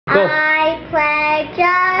Go. I pledge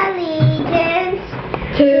allegiance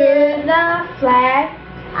to the flag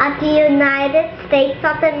of the United States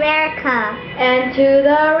of America, and to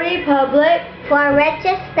the republic for which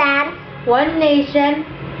it stands, one nation,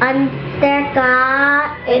 under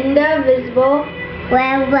God, indivisible,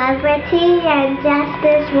 with liberty and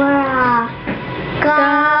justice for all.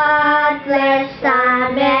 God bless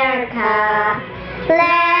America,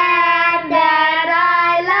 land that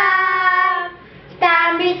I love.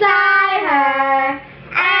 Stand beside her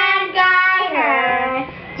and guide her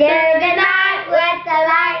through the night with the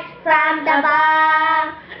light from the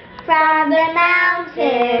above, from the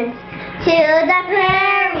mountains to the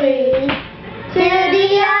prairies, to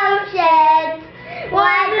the oceans,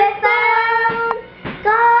 wide with foam.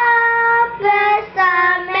 God bless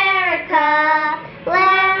America,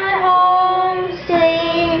 land home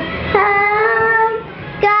sweet home.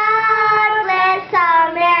 God bless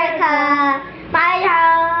America, my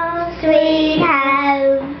home sweet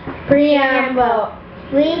home. preamble,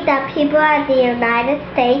 We, the people of the United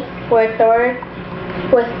States, with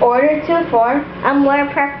order to form, a more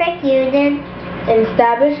perfect union,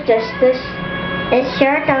 establish justice,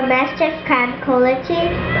 ensure domestic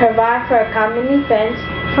tranquility, provide for a common defense,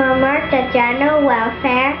 promote the general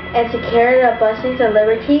welfare, and secure the blessings of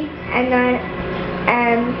liberty, and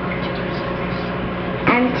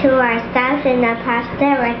to ourselves and our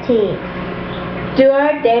posterity. do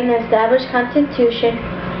ordain and establish Constitution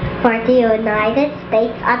For the United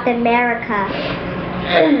States of America.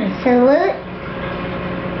 Salute.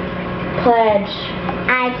 pledge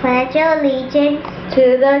I pledge allegiance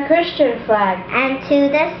to the Christian flag, and to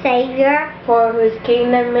the Savior, for whose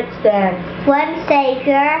kingdom it stands, one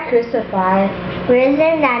Savior, crucified,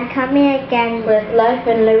 risen and coming again, with life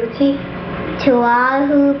and liberty. to all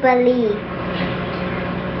who believe.